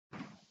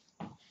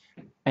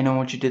I Know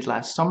What You Did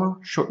Last Summer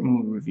short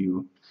movie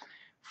review.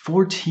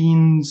 Four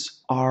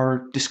teens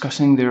are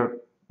discussing their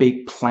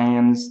big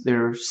plans,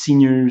 they're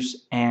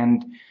seniors,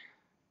 and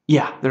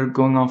yeah, they're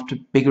going off to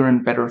bigger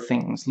and better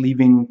things,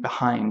 leaving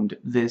behind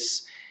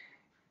this,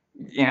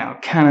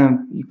 kind of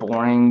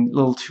boring,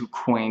 little too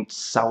quaint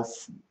southern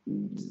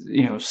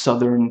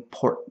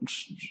port,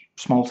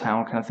 small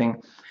town kind of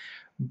thing.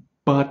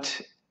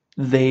 But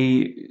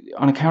they,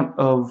 on account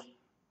of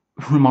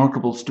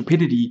remarkable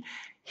stupidity,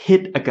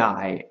 hit a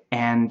guy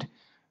and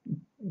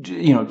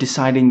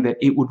deciding that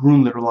it would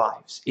ruin their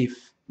lives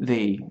if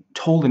they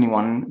told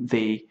anyone.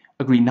 They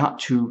agree not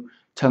to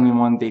tell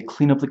anyone. They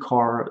clean up the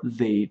car,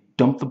 they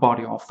dump the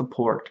body off the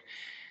port,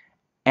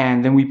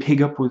 and then we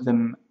pick up with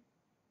them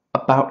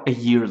about a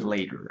year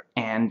later,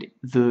 and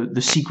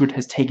the secret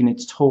has taken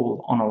its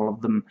toll on all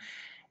of them.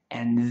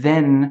 And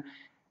then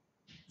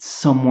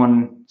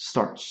someone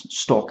starts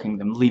stalking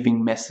them,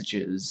 leaving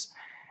messages,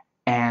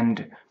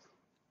 and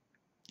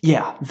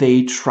yeah,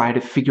 they try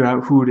to figure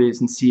out who it is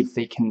and see if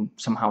they can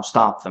somehow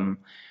stop them,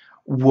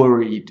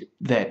 worried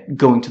that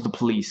going to the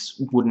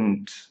police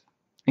wouldn't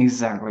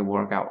exactly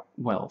work out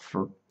well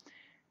for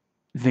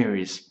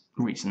various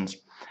reasons.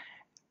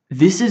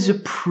 This is a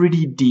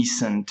pretty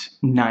decent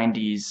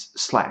 90s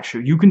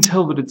slasher. You can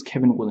tell that it's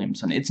Kevin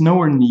Williamson. It's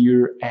nowhere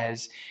near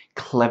as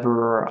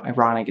clever,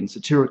 ironic, and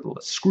satirical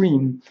as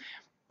Scream,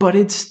 but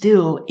it's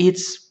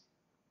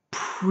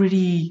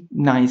pretty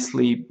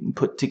nicely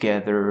put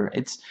together.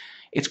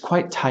 It's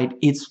quite tight.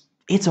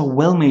 It's a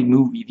well-made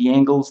movie. The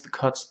angles, the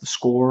cuts, the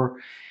score,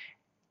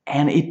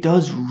 and it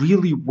does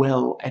really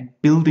well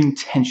at building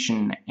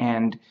tension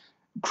and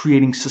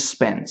creating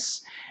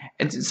suspense.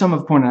 As some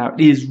have pointed out,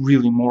 it is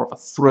really more of a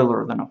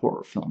thriller than a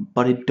horror film,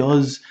 but it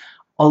does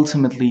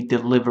ultimately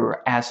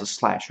deliver as a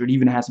slasher. It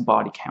even has a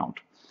body count.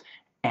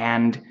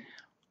 And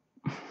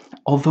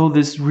although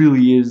this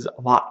really is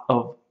a lot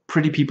of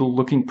pretty people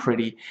looking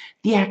pretty,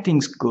 the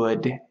acting's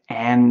good,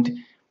 and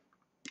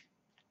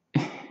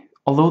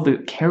although the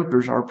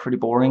characters are pretty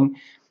boring,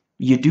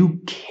 you do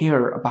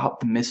care about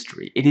the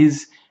mystery. It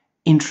is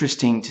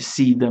interesting to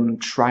see them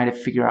try to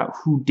figure out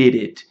who did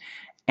it,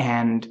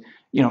 and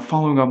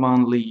following up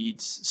on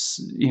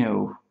leads,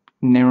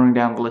 narrowing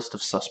down the list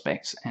of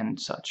suspects and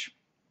such.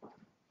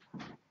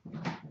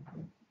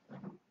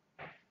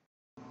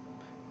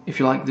 If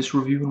you like this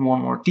review and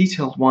want a more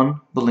detailed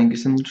one, the link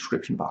is in the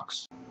description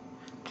box.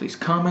 Please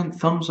comment,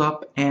 thumbs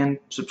up, and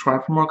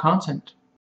subscribe for more content.